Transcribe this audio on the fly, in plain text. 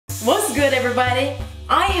What's good, everybody?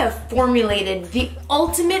 I have formulated the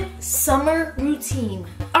ultimate summer routine.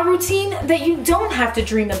 A routine that you don't have to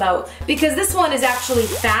dream about because this one is actually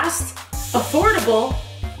fast, affordable,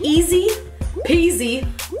 easy, peasy,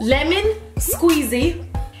 lemon squeezy,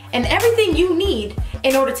 and everything you need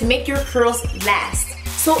in order to make your curls last.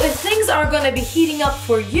 So if things are gonna be heating up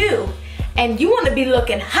for you and you wanna be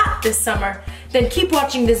looking hot this summer, then keep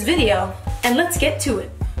watching this video and let's get to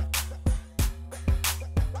it.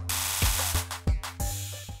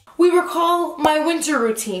 We recall my winter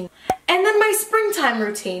routine and then my springtime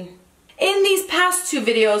routine. In these past two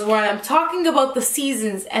videos where I'm talking about the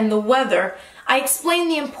seasons and the weather, I explain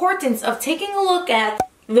the importance of taking a look at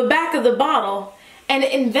the back of the bottle and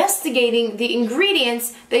investigating the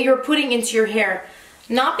ingredients that you're putting into your hair.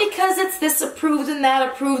 Not because it's this approved and that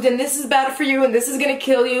approved and this is bad for you and this is gonna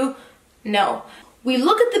kill you. No. We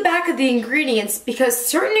look at the back of the ingredients because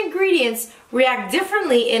certain ingredients react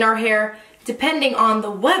differently in our hair depending on the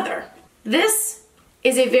weather. This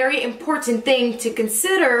is a very important thing to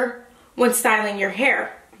consider when styling your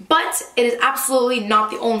hair, but it is absolutely not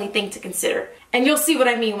the only thing to consider. And you'll see what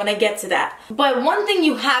I mean when I get to that. But one thing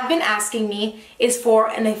you have been asking me is for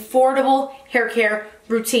an affordable hair care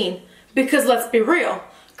routine. Because let's be real,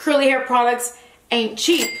 curly hair products ain't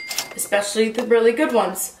cheap, especially the really good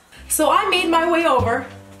ones. So I made my way over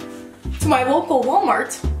to my local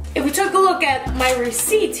Walmart. If we took a look at my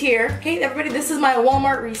receipt here, okay, everybody, this is my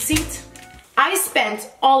Walmart receipt. I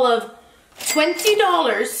spent all of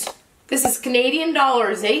 $20, this is Canadian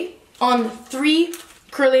dollars, on 3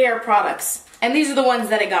 curly hair products. And these are the ones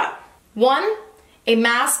that I got. 1, a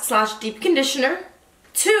mask / deep conditioner.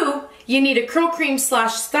 2, you need a curl cream /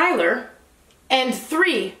 styler. And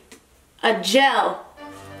 3, a gel.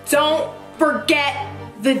 Don't forget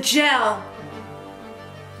the gel.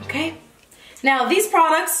 Okay? Now these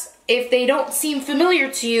products, if they don't seem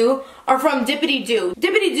familiar to you, are from Dippity-do.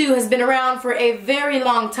 Dippity-do has been around for a very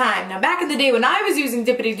long time. Now back in the day when I was using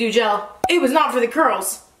Dippity-do gel, it was not for the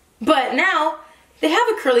curls. But now, they have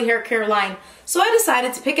a curly hair care line. So I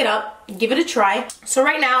decided to pick it up, give it a try. So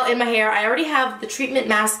right now in my hair, I already have the treatment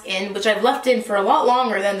mask in, which I've left in for a lot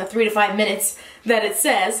longer than the 3 to 5 minutes that it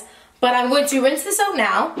says. But I'm going to rinse this out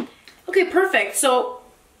now. Okay, perfect. So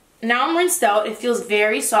now I'm rinsed out. It feels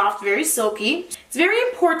very soft, very silky. It's very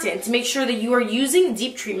important to make sure that you are using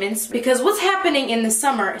deep treatments because what's happening in the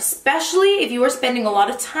summer, especially if you are spending a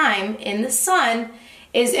lot of time in the sun,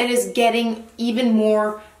 is it is getting even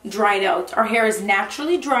more dried out. Our hair is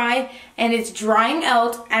naturally dry and it's drying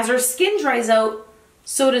out. As our skin dries out,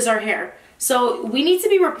 so does our hair. So we need to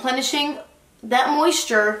be replenishing that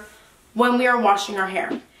moisture when we are washing our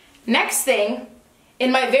hair. Next thing,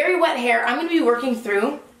 in my very wet hair, I'm going to be working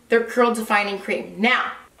through their curl defining cream.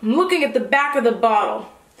 Now, I'm looking at the back of the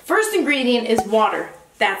bottle. The first ingredient is water.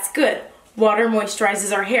 That's good. Water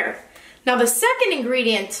moisturizes our hair. Now the second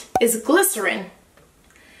ingredient is glycerin.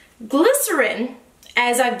 Glycerin,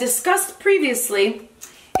 as I've discussed previously,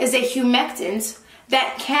 is a humectant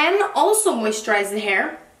that can also moisturize the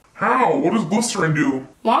hair. How? What does glycerin do?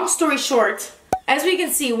 Long story short, as we can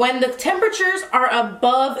see, when the temperatures are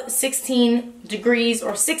above 16 degrees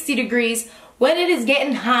or 60 degrees, when it is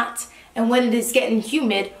getting hot and when it is getting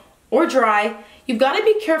humid or dry, you've got to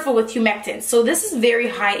be careful with humectants. So this is very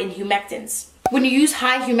high in humectants. When you use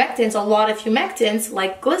high humectants, a lot of humectants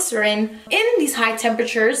like glycerin, in these high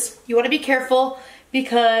temperatures, you want to be careful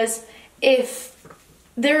because if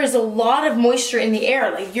there is a lot of moisture in the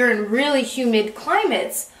air, like you're in really humid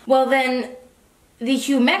climates, well then the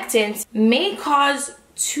humectants may cause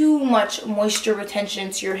too much moisture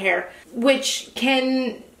retention to your hair, which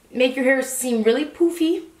can make your hair seem really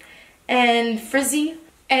poofy and frizzy.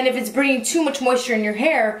 And if it's bringing too much moisture in your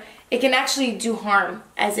hair, it can actually do harm,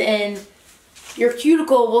 as in your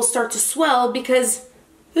cuticle will start to swell because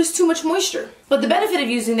there's too much moisture. But the benefit of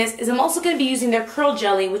using this is I'm also going to be using their curl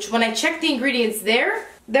jelly, which when I check the ingredients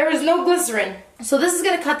there is no glycerin. So this is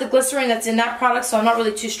going to cut the glycerin that's in that product, so I'm not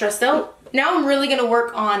really too stressed out. Now I'm really going to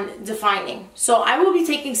work on defining. So I will be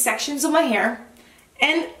taking sections of my hair,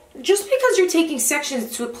 and just because you're taking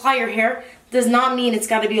sections to apply your hair does not mean it's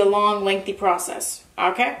got to be a long, lengthy process,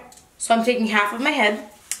 okay? So I'm taking half of my head.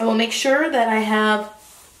 I will make sure that I have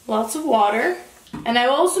lots of water, and I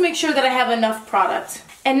will also make sure that I have enough product.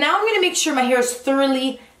 And now I'm going to make sure my hair is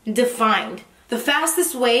thoroughly defined. The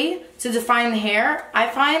fastest way to define the hair, I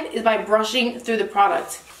find, is by brushing through the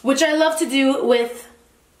product, which I love to do with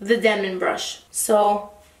the Denman brush.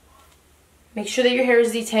 So make sure that your hair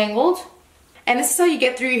is detangled. And this is how you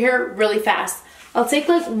get through your hair really fast. I'll take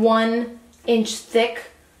like 1 inch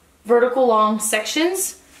thick vertical long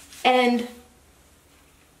sections and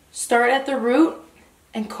start at the root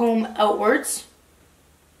and comb outwards.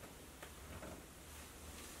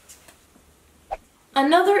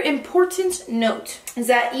 Another important note is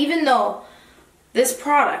that even though this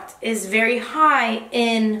product is very high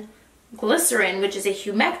in glycerin, which is a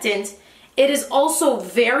humectant, it is also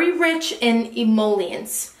very rich in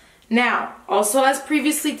emollients. Now, also as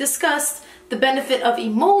previously discussed, the benefit of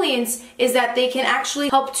emollients is that they can actually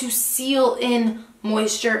help to seal in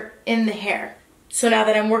moisture in the hair. So now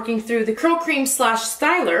that I'm working through the curl cream slash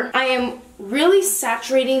styler, I am really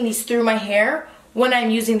saturating these through my hair when I'm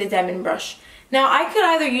using the Denman brush. Now I could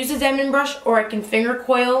either use a Denman brush or I can finger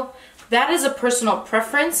coil. That is a personal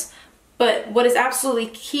preference, but what is absolutely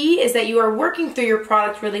key is that you are working through your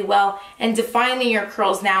product really well and defining your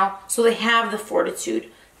curls now so they have the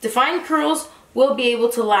fortitude. Defined curls will be able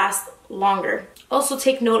to last longer. Also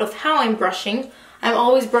take note of how I'm brushing. I'm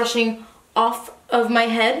always brushing off of my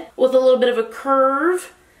head with a little bit of a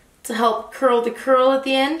curve to help curl the curl at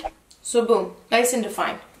the end. So boom, nice and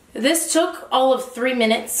defined. This took all of 3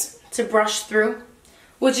 minutes to brush through,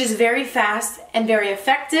 which is very fast and very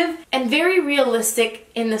effective and very realistic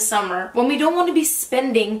in the summer when we don't want to be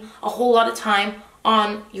spending a whole lot of time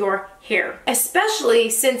on your hair. Especially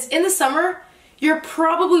since in the summer, you're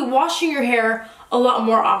probably washing your hair a lot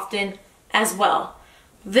more often as well.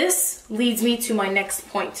 This leads me to my next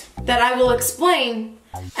point that I will explain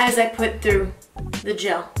as I put through the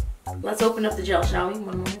gel. Let's open up the gel, shall we?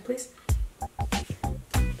 One moment, please.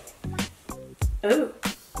 Oh,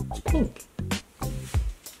 it's pink. Oh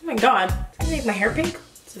my god, it's gonna make my hair pink.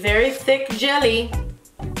 It's very thick jelly,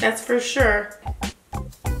 that's for sure.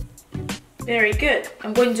 Very good.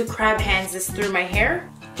 I'm going to crab hands this through my hair,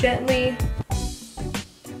 gently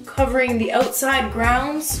covering the outside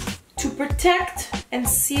grounds to protect and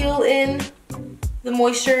seal in the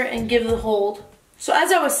moisture and give the hold. So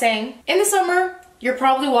as I was saying, in the summer, you're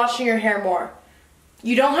probably washing your hair more.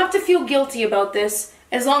 You don't have to feel guilty about this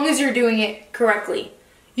as long as you're doing it correctly.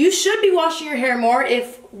 You should be washing your hair more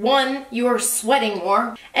if, 1, you are sweating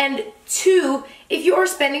more, and 2, if you are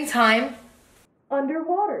spending time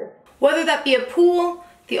underwater. Whether that be a pool,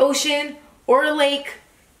 the ocean, or a lake,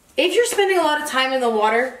 if you're spending a lot of time in the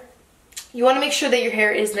water, you want to make sure that your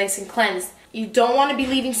hair is nice and cleansed. You don't want to be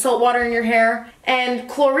leaving salt water in your hair. And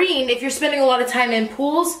chlorine, if you're spending a lot of time in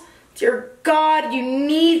pools, dear God, you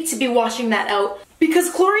need to be washing that out. Because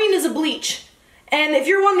chlorine is a bleach. And if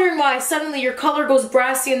you're wondering why suddenly your color goes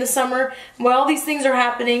brassy in the summer, why all these things are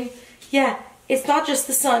happening, yeah, it's not just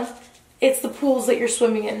the sun, it's the pools that you're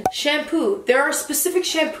swimming in. Shampoo. There are specific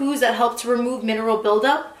shampoos that help to remove mineral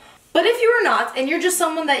buildup. But if you are not, and you're just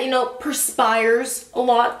someone that, perspires a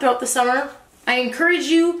lot throughout the summer, I encourage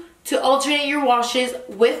you to alternate your washes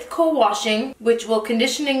with co-washing, which will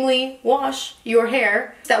conditioningly wash your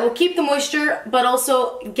hair. That will keep the moisture, but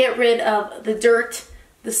also get rid of the dirt,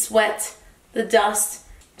 the sweat, the dust.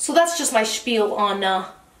 So that's just my spiel on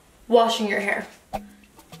washing your hair.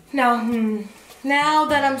 Now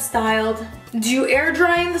that I'm styled, do you air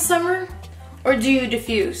dry in the summer or do you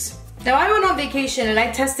diffuse? Now I went on vacation and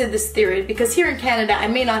I tested this theory because here in Canada I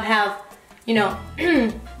may not have,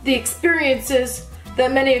 the experiences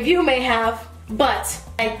that many of you may have, but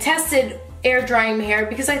I tested air drying my hair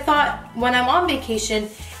because I thought when I'm on vacation,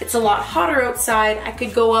 it's a lot hotter outside, I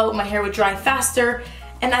could go out, my hair would dry faster,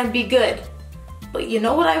 and I'd be good. But you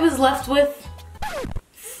know what I was left with?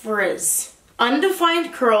 Frizz.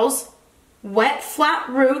 Undefined curls, wet flat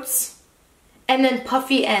roots, and then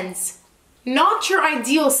puffy ends. Not your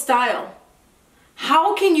ideal style.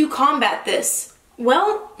 How can you combat this?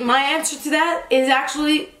 Well, my answer to that is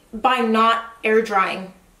actually by not air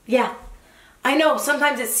drying. Yeah, I know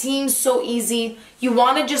sometimes it seems so easy. You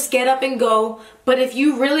want to just get up and go, but if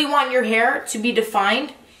you really want your hair to be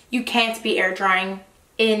defined, you can't be air drying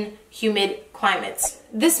in humid climates.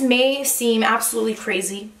 This may seem absolutely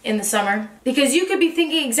crazy in the summer because you could be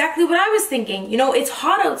thinking exactly what I was thinking. It's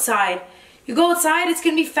hot outside. You go outside, it's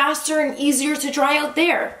going to be faster and easier to dry out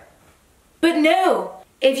there. But no,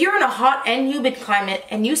 if you're in a hot and humid climate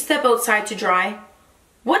and you step outside to dry,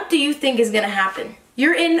 what do you think is going to happen?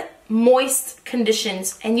 You're in moist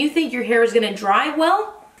conditions and you think your hair is going to dry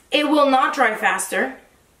well? It will not dry faster.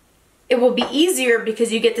 It will be easier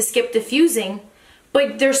because you get to skip diffusing,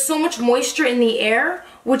 but there's so much moisture in the air,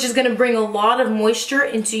 which is going to bring a lot of moisture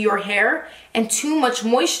into your hair, and too much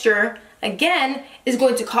moisture, again, is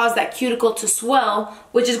going to cause that cuticle to swell,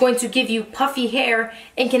 which is going to give you puffy hair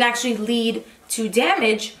and can actually lead to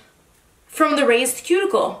damage from the raised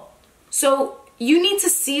cuticle. So you need to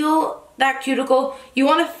seal that cuticle. You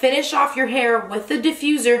want to finish off your hair with the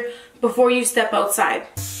diffuser before you step outside.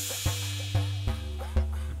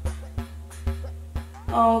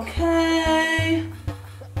 Okay.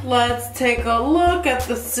 Let's take a look at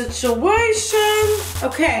the situation.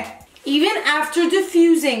 Okay, even after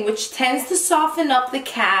diffusing, which tends to soften up the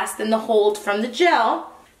cast and the hold from the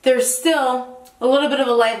gel, there's still a little bit of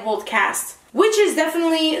a light hold cast, which is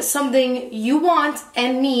definitely something you want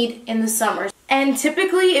and need in the summer. And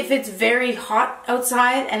typically, if it's very hot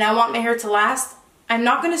outside and I want my hair to last, I'm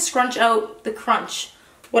not going to scrunch out the crunch.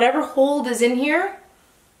 Whatever hold is in here,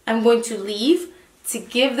 I'm going to leave to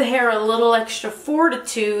give the hair a little extra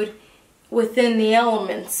fortitude within the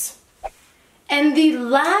elements. And the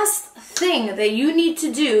last thing that you need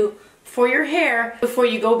to do for your hair before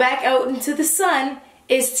you go back out into the sun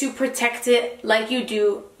is to protect it like you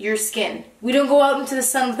do your skin. We don't go out into the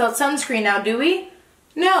sun without sunscreen now, do we?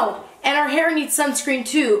 No. And our hair needs sunscreen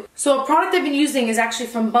too. So a product I've been using is actually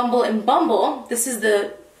from Bumble and Bumble. This is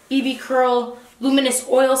the EV Curl Luminous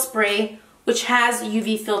Oil Spray, which has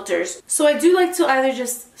UV filters. So I do like to either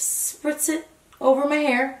just spritz it over my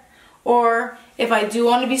hair, or if I do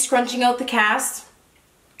want to be scrunching out the cast,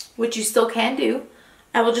 which you still can do,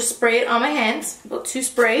 I will just spray it on my hands, about 2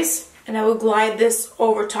 sprays, and I will glide this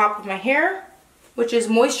over top of my hair, which is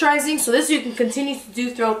moisturizing. So this you can continue to do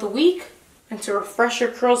throughout the week, and to refresh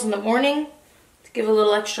your curls in the morning, to give a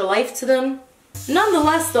little extra life to them.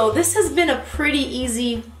 Nonetheless though, this has been a pretty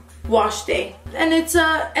easy wash day, and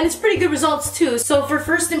it's pretty good results too. So for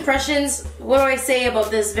first impressions, what do I say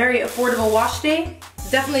about this very affordable wash day?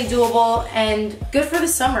 Definitely doable and good for the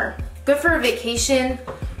summer, good for a vacation,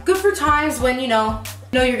 good for times when you know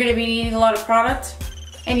you're gonna be needing a lot of product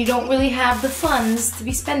and you don't really have the funds to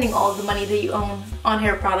be spending all of the money that you own on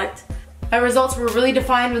hair product. My results were really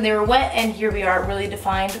defined when they were wet, and here we are really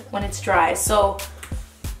defined when it's dry. So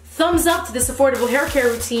thumbs up to this affordable hair care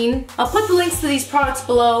routine. I'll put the links to these products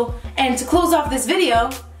below. And to close off this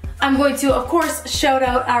video, I'm going to, of course, shout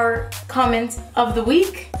out our comment of the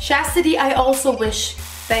week. Chastity, I also wish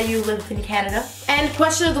that you lived in Canada. And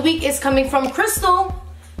question of the week is coming from Crystal.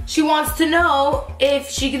 She wants to know if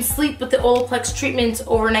she can sleep with the Olaplex treatment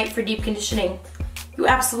overnight for deep conditioning. You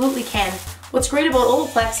absolutely can. What's great about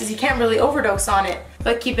Olaplex is you can't really overdose on it.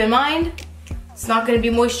 But keep in mind, it's not going to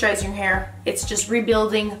be moisturizing your hair. It's just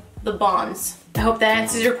rebuilding the bonds. I hope that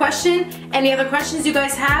answers your question. Any other questions you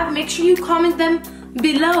guys have, make sure you comment them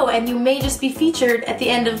below, and you may just be featured at the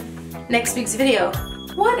end of next week's video.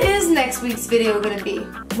 What is next week's video going to be?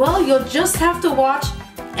 Well, you'll just have to watch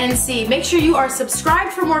and see. Make sure you are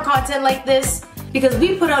subscribed for more content like this, because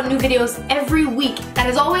we put out new videos every week. And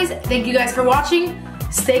as always, thank you guys for watching.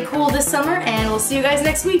 Stay cool this summer, and we'll see you guys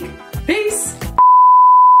next week. Peace!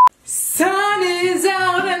 Sun is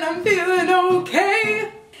out and I'm feeling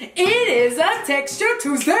okay. It is a Texture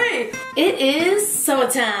Tuesday. It is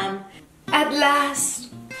summertime. At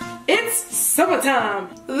last, it's summertime.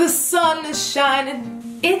 The sun is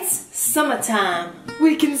shining. It's summertime.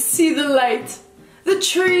 We can see the light. The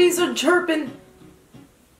trees are chirping.